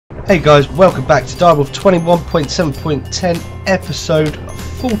Hey guys, welcome back to DIREWOLF20 1.7.10 episode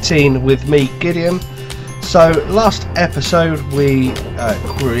 14 with me, Giddiam. So last episode we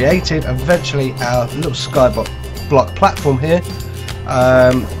created eventually our little skyblock platform here,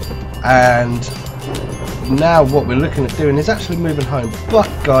 and now what we're looking at doing is actually moving home. But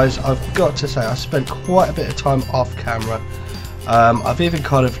guys, I've got to say I spent quite a bit of time off camera. I've even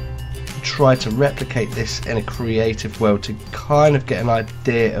kind of try to replicate this in a creative world to kind of get an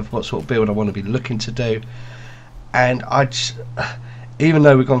idea of what sort of build I want to be looking to do. And I just, even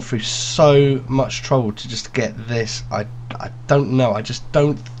though we've gone through so much trouble to just get this, I don't know, I just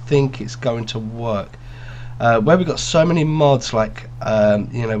don't think it's going to work. Where we've got so many mods like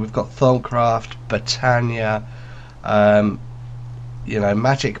you know, we've got Thaumcraft, Britannia, you know,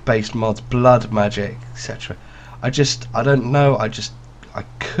 magic based mods, blood magic, etc. I don't know, I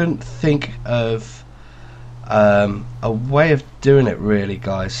couldn't think of a way of doing it really,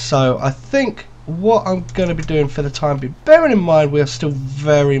 guys. So I think what I'm going to be doing for the time being, bearing in mind we are still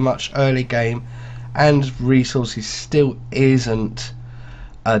very much early game and resources still isn't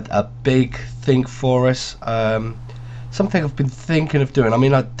a big thing for us, something I've been thinking of doing. I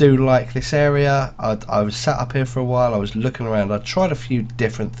mean, I do like this area. I was sat up here for a while, I was looking around, I tried a few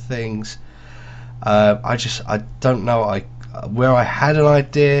different things. I don't know, where I had an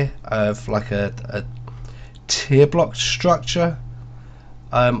idea of like a tier block structure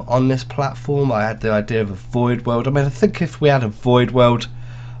on this platform. I had the idea of a void world. I mean, I think if we had a void world,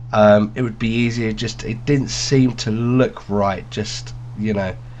 it would be easier. Just it didn't seem to look right. Just, you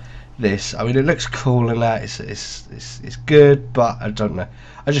know, this. I mean, it looks cool and that. It's good, but I don't know.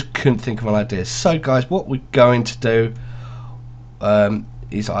 I just couldn't think of an idea. So guys, what we're going to do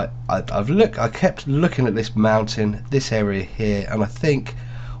is I kept looking at this mountain, this area here, and I think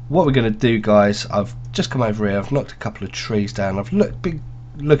what we're going to do, guys, I've just come over here, I've knocked a couple of trees down, I've been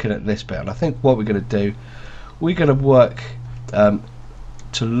looking at this bit, and I think what we're going to do, we're going to work to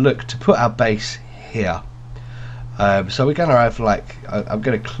put our base here. So we're going to have like, I'm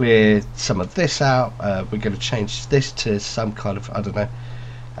going to clear some of this out, we're going to change this to some kind of, I don't know,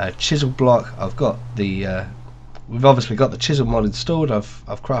 chisel block. I've got the we've obviously got the chisel mod installed. I've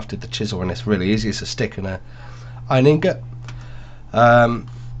crafted the chisel and it's really easy. It's a stick and a iron ingot.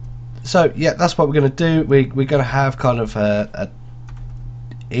 So yeah, that's what we're going to do. We're going to have kind of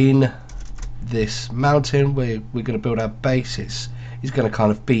in this mountain we're going to build our base. It's going to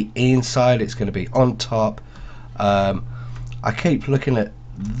kind of be inside, it's going to be on top. I keep looking at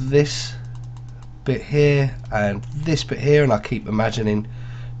this bit here and this bit here, and I keep imagining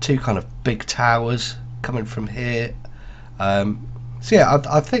two kind of big towers coming from here. So yeah,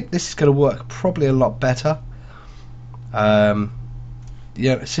 I think this is going to work probably a lot better. Yeah,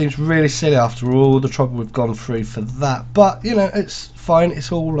 it seems really silly after all the trouble we've gone through for that, but you know, it's fine.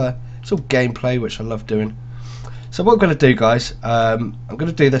 It's all gameplay, which I love doing. So what I'm going to do, guys, I'm going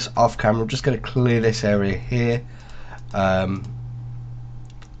to do this off camera. I'm just going to clear this area here, and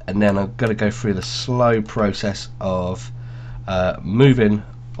then I'm going to go through the slow process of moving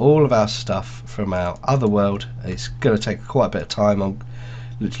all of our stuff from our other world. It's going to take quite a bit of time. I'm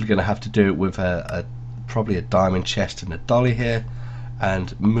literally going to have to do it with probably a diamond chest and a dolly here,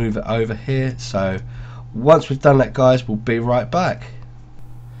 and move it over here. So once we've done that, guys, we'll be right back.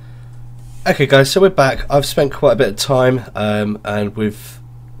 Okay guys, so we're back. I've spent quite a bit of time and we've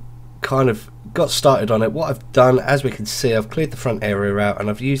kind of got started on it. What I've done, as we can see, I've cleared the front area out and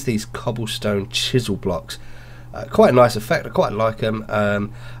I've used these cobblestone chisel blocks. Quite a nice effect, I quite like them.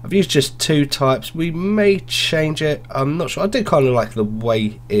 I've used just two types. We may change it, I'm not sure. I do kind of like the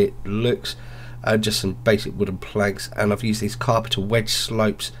way it looks. Just some basic wooden planks, and I've used these carpenter wedge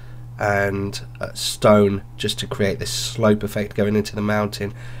slopes and stone just to create this slope effect going into the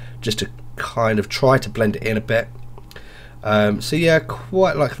mountain, just to kind of try to blend it in a bit. So yeah,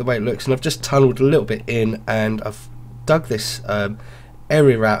 quite like the way it looks, and I've just tunneled a little bit in, and I've dug this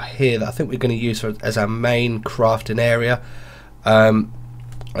area out here that I think we're going to use as our main crafting area.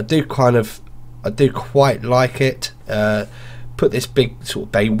 I do quite like it. Put this big sort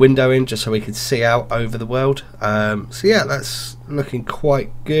of bay window in just so we can see out over the world. So yeah, that's looking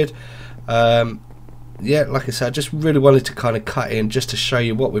quite good. Yeah, like I said, I just really wanted to kind of cut in just to show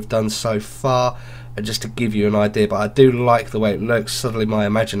you what we've done so far and just to give you an idea, but I do like the way it looks. Suddenly my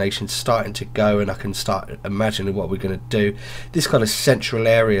imagination's starting to go and I can start imagining what we're going to do. This kind of central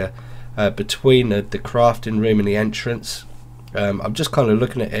area between the crafting room and the entrance, I'm just kind of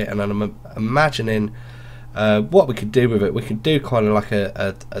looking at it and I'm imagining what we could do with it. We could do kind of like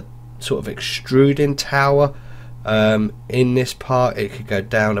a sort of extruding tower in this part. It could go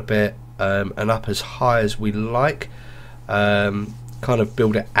down a bit and up as high as we like. kind of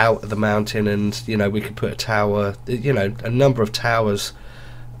build it out of the mountain, and you know, we could put a tower, you know, a number of towers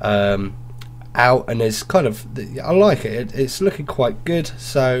out, and it's kind of, I like it. It's looking quite good.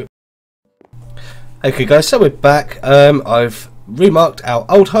 So okay guys, so we're back. I've remarked our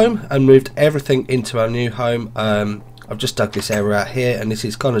old home and moved everything into our new home. I've just dug this area out here, and this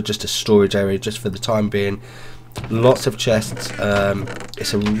is kind of just a storage area just for the time being. Lots of chests.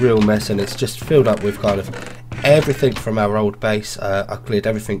 It's a real mess, and it's just filled up with kind of everything from our old base. I cleared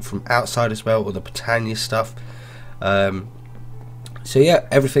everything from outside as well, all the Britannia stuff. So yeah,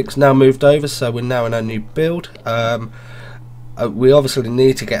 everything's now moved over, so we're now in our new build. We obviously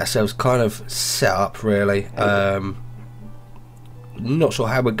need to get ourselves kind of set up, really. Not sure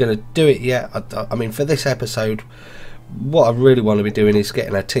how we're going to do it yet. I mean, for this episode, what I really want to be doing is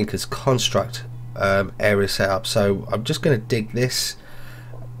getting our Tinker's Construct area set up. So I'm just going to dig this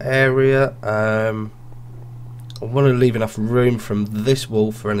area. I want to leave enough room from this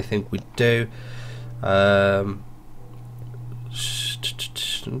wall for anything we do.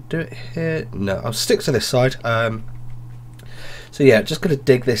 Do it here. No, I'll stick to this side. So yeah, just going to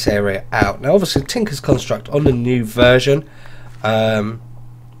dig this area out. Now obviously Tinker's Construct on the new version, current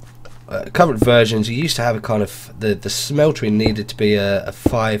versions, you used to have a kind of, the smeltery needed to be a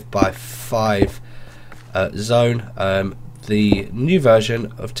 5x5 zone. The new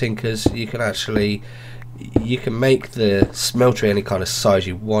version of Tinker's, you can actually, you can make the smeltery any kind of size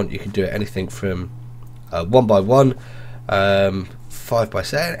you want. You can do it anything from 1x1,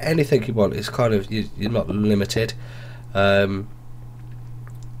 5x7, anything you want. It's kind of, you're not limited.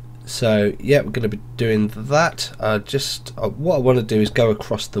 So yeah, we're going to be doing that. What I want to do is go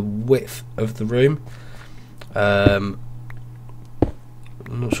across the width of the room. I'm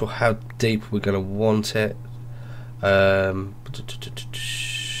not sure how deep we're going to want it.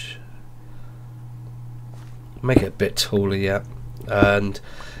 Make it a bit taller, yeah. And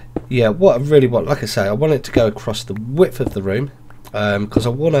yeah, what I really want, like I say, I want it to go across the width of the room, because I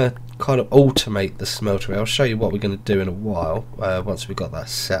want to kind of automate the smeltery. I'll show you what we're going to do in a while, once we've got that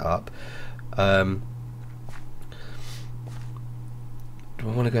set up. Do I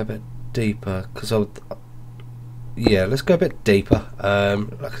want to go a bit deeper? Because yeah, let's go a bit deeper.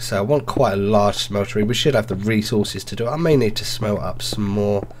 Like I say, I want quite a large smeltery. We should have the resources to do it. I may need to smelt up some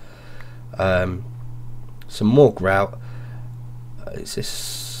more grout. Is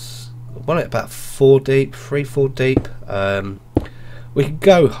this, I want it about 4 deep, 3-4 deep. We can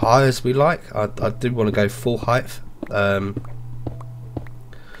go high as we like. I do want to go full height.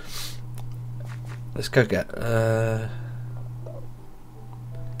 Let's go get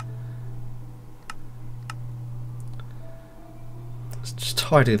let's just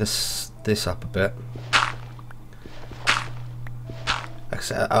tidy this up a bit.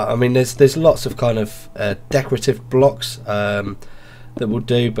 I mean, there's lots of kind of decorative blocks that we'll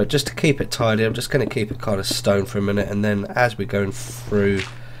do, but just to keep it tidy, I'm just going to keep it kind of stone for a minute, and then as we're going through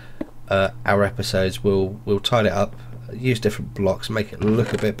our episodes, we'll tidy it up, use different blocks, make it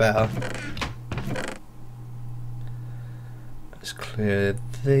look a bit better. Let's clear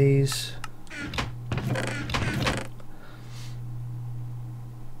these.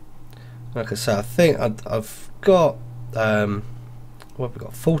 Like I said, I think I've got what have we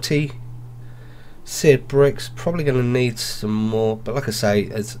got, 40 seared bricks. Probably going to need some more, but like I say,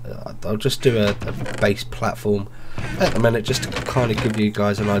 I'll just do a base platform at the minute, just to kind of give you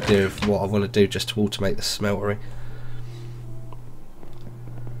guys an idea of what I want to do, just to automate the smeltery.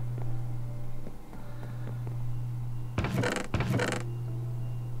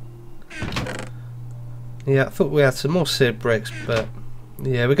 Yeah, I thought we had some more seared bricks, but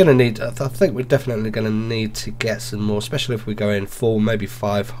yeah, we're going to need, I think we're definitely going to need to get some more, especially if we go in 4, maybe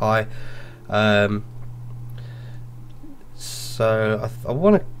 5 high. So I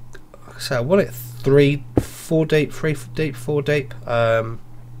want to, like I say, I want it 3-4 deep, 3 deep, 4 deep. So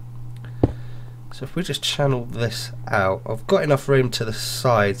if we just channel this out, I've got enough room to the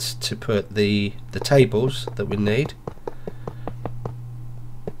sides to put the tables that we need.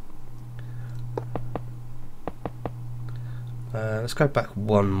 Let's go back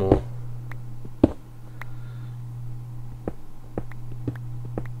one more.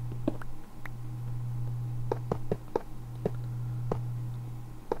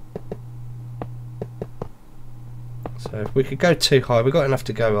 So if we could go too high, we've got enough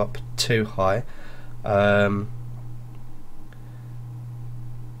to go up too high. I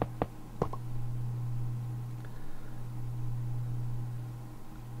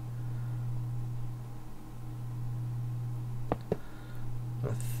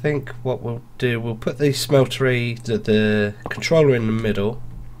think what we'll do, we'll put the smeltery, the controller in the middle.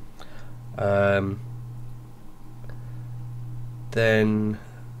 then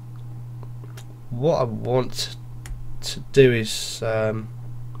what I want to do is let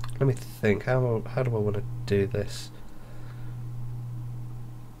me think, how do I want to do this?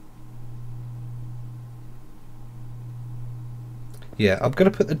 Yeah, I'm going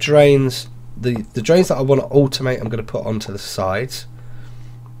to put the drains, the drains that I want to automate, I'm going to put onto the sides,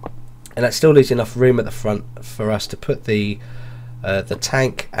 and that still leaves enough room at the front for us to put the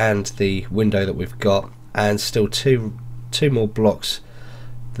tank and the window that we've got, and still two more blocks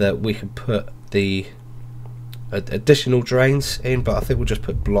that we can put the additional drains in, but I think we'll just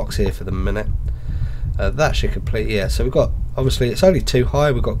put blocks here for the minute. That should complete. Yeah, so we've got, obviously it's only too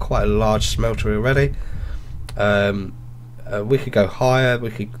high, we've got quite a large smelter already. We could go higher,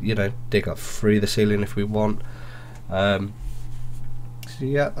 we could, you know, dig up through the ceiling if we want. So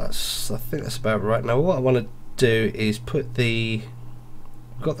yeah, I think that's about right. Now what I want to do is put we've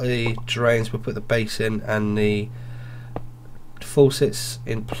got the drains, we'll put the basin and the faucets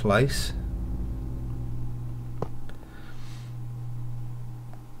in place.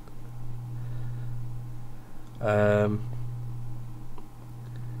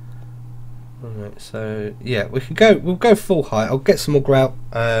 Alright, so yeah, we'll go full height. I'll get some more grout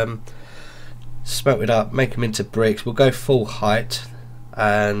smelted up, make them into bricks. We'll go full height,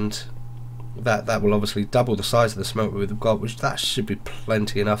 and that will obviously double the size of the smelter we've got, which that should be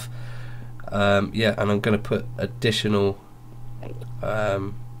plenty enough. Yeah, and I'm going to put additional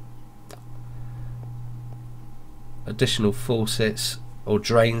faucets or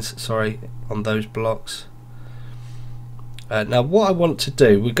drains, sorry, on those blocks. Now what I want to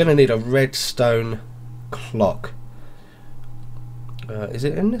do, we're going to need a redstone clock. Is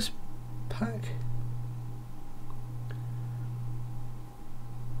it in this pack?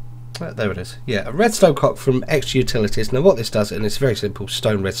 There it is. Yeah, a redstone clock from Extra Utilities. Now what this does, and it's very simple,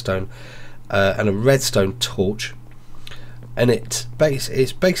 stone, redstone, and a redstone torch, and it's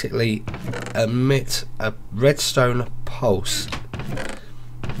basically emit a redstone pulse.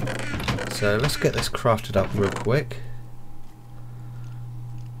 So let's get this crafted up real quick.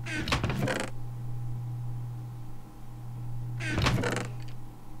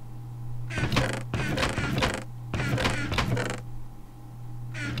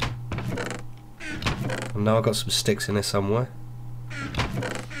 Now I've got some sticks in there somewhere.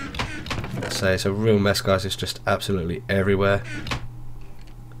 So it's a real mess, guys. It's just absolutely everywhere.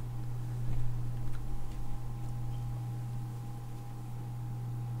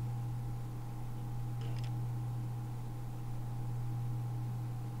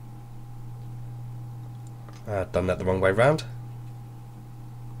 I've done that the wrong way round.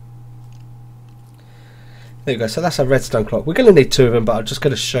 There you go, so that's a redstone clock. We're going to need two of them, but I'm just going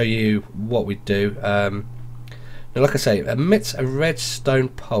to show you what we do. Now, like I say, it emits a redstone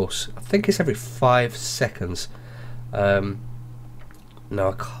pulse. I think it's every 5 seconds. No,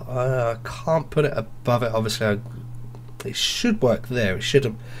 I can't put it above it. Obviously, it should work there. It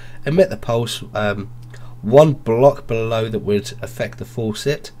should emit the pulse 1 block below that would affect the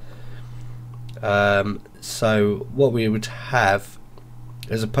faucet. So what we would have,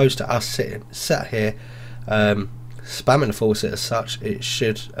 as opposed to us sat here spamming the faucet as such, it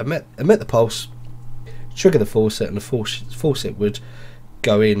should emit the pulse, trigger the faucet, and the faucet would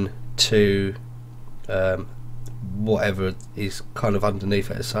go in to whatever is kind of underneath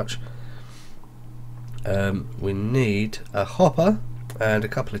it as such. We need a hopper and a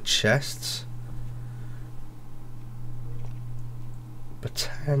couple of chests.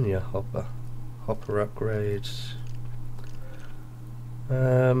 Britannia hopper upgrades.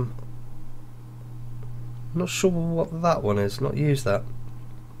 Not sure what that one is. Not used that.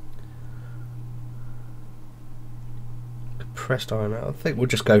 Compressed iron. I think we'll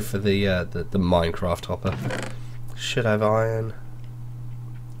just go for the Minecraft hopper. Should have iron.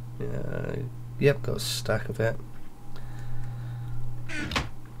 Yep, got a stack of it.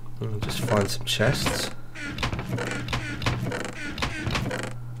 And just find some chests.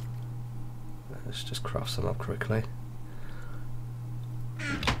 Let's just craft some up quickly.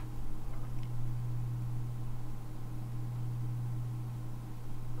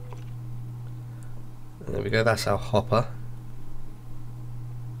 There we go, that's our hopper.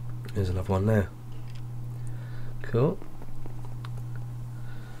 There's another one now. Cool.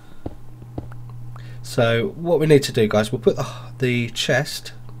 So what we need to do, guys, we'll put the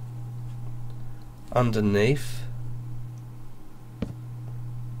chest underneath.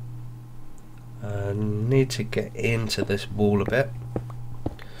 Need to get into this wall a bit,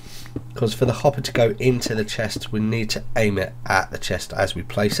 because for the hopper to go into the chest we need to aim it at the chest as we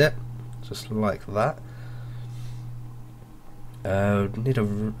place it, just like that. Need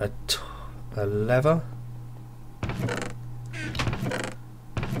a lever.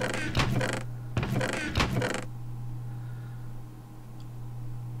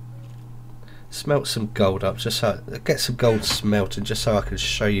 smelt some gold up, just so get some gold smelted, just so I can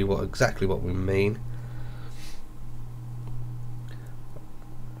show you exactly what we mean.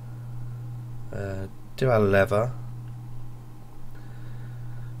 Do our lever.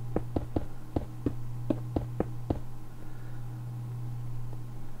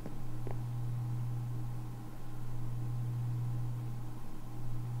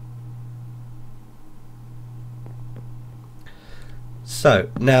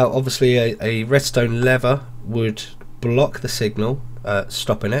 So now obviously a redstone lever would block the signal,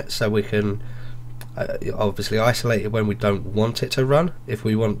 stopping it, so we can obviously isolate it when we don't want it to run, if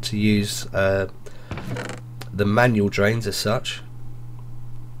we want to use the manual drains as such.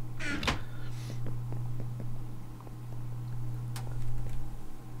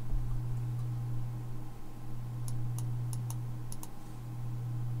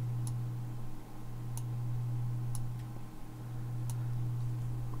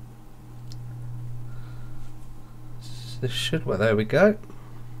 This should, well, there we go.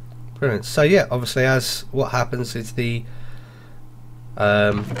 Brilliant. So yeah, obviously as what happens is the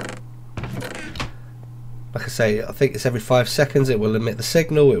like I say, I think it's every 5 seconds it will emit the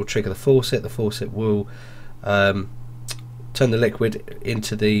signal, it will trigger the faucet will turn the liquid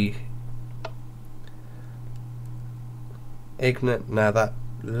into the ignite. Now that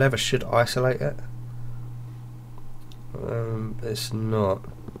lever should isolate it. It's not.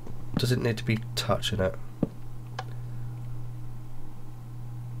 Does it need to be touching it?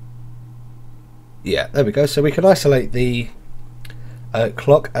 Yeah, there we go. So we can isolate the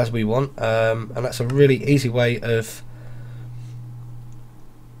clock as we want, and that's a really easy way of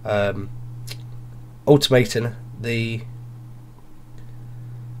automating the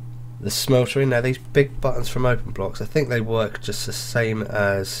smeltering. Now these big buttons from Open Blocks, I think they work just the same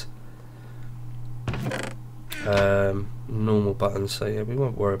as normal buttons, so yeah, we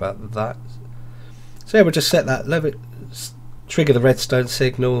won't worry about that. So yeah, we'll just set that lever, trigger the redstone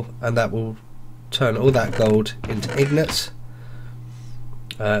signal, and that will turn all that gold into ignites.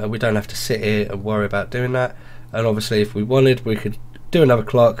 We don't have to sit here and worry about doing that. And obviously if we wanted, we could do another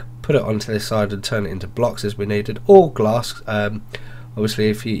clock, put it onto this side and turn it into blocks as we needed, or glass. Obviously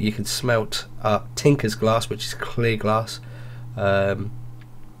if you can smelt up Tinker's glass, which is clear glass, so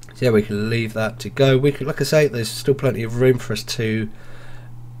yeah, we can leave that to go. We could, like I say, there's still plenty of room for us to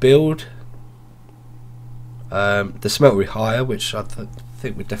build the smeltery higher, which I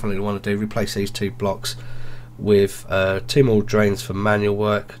think we definitely want to do. Replace these 2 blocks with 2 more drains for manual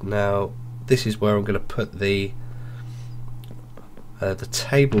work. Now this is where I'm going to put the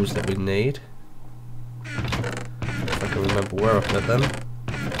tables that we need. If I can remember where I put them.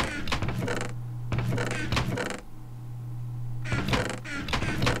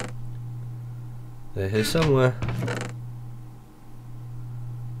 They're here somewhere.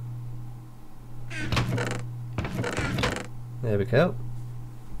 There we go.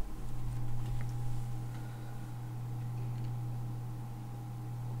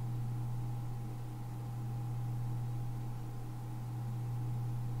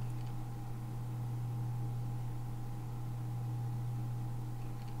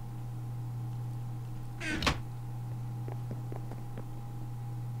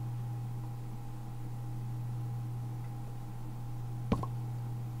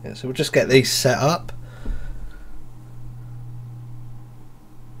 Yeah, so we'll just get these set up.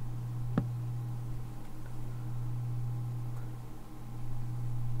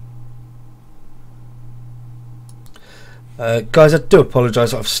 Guys, I do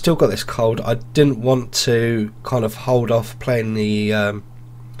apologise, I've still got this cold. I didn't want to kind of hold off playing the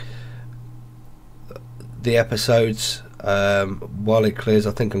episodes while it clears.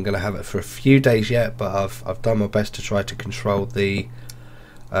 I think I'm going to have it for a few days yet, but I've done my best to try to control the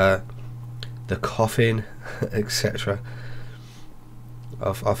coughing, etc.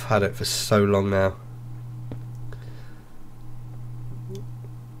 I've had it for so long now.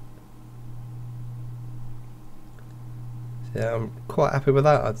 Yeah, I'm quite happy with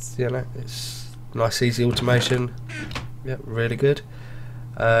that. You know, it's nice, easy automation. Yeah, really good.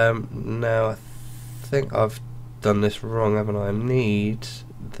 Now I think I've done this wrong, haven't I? I need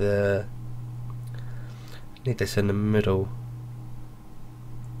this in the middle.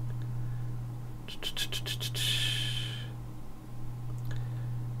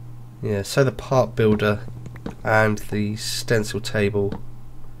 Yeah, so the part builder and the stencil table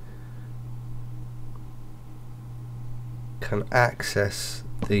can access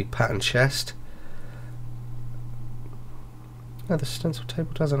the pattern chest. No, the stencil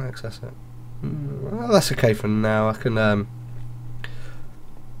table doesn't access it. Well, that's okay for now. I can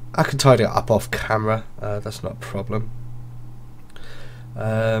tidy it up off camera. That's not a problem.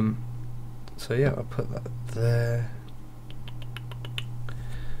 So yeah, I'll put that there.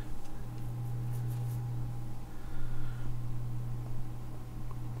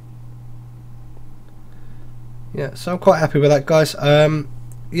 Yeah, so I'm quite happy with that, guys.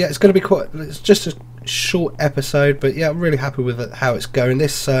 Yeah, it's going to be it's just a short episode, but yeah, I'm really happy with it, how it's going.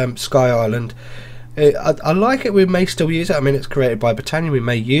 This Sky Island, I like it. We may still use it. I mean, it's created by Britannia. We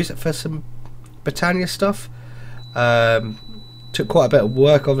may use it for some Britannia stuff. Took quite a bit of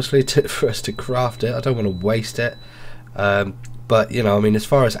work, obviously, for us to craft it. I don't want to waste it. But, you know, I mean, as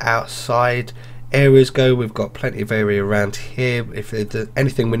far as outside areas go, we've got plenty of area around here. If there's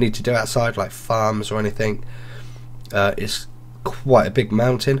anything we need to do outside, like farms or anything, it's quite a big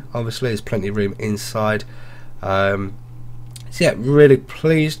mountain. Obviously, there's plenty of room inside. So yeah, really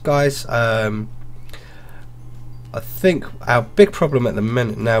pleased, guys. I think our big problem at the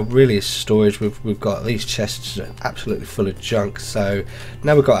minute now really is storage. We've got these chests absolutely full of junk. So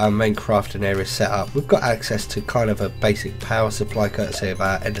now we've got our main crafting area set up. We've got access to kind of a basic power supply courtesy of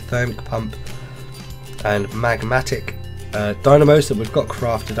our endothermic pump and magmatic dynamos that we've got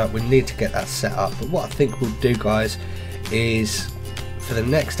crafted up. We need to get that set up. But what I think we'll do, guys, is for the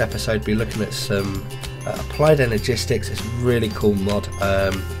next episode be looking at some applied energistics. It's a really cool mod.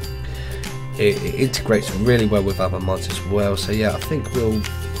 It integrates really well with other mods as well. So yeah, I think we'll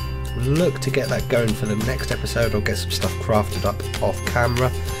look to get that going for the next episode. I'll get some stuff crafted up off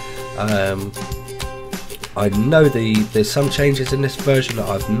camera. I know there's some changes in this version that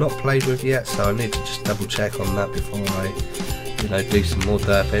I've not played with yet, so I need to just double check on that before I, you know, do some more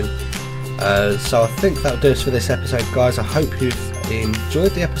derping. So I think that'll do us for this episode, guys. I hope you've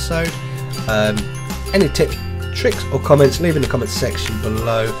enjoyed the episode. Any tips, tricks or comments, leave in the comments section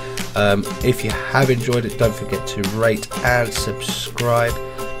below. If you have enjoyed it, don't forget to rate and subscribe.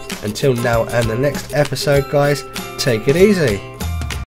 Until now and the next episode, guys, take it easy.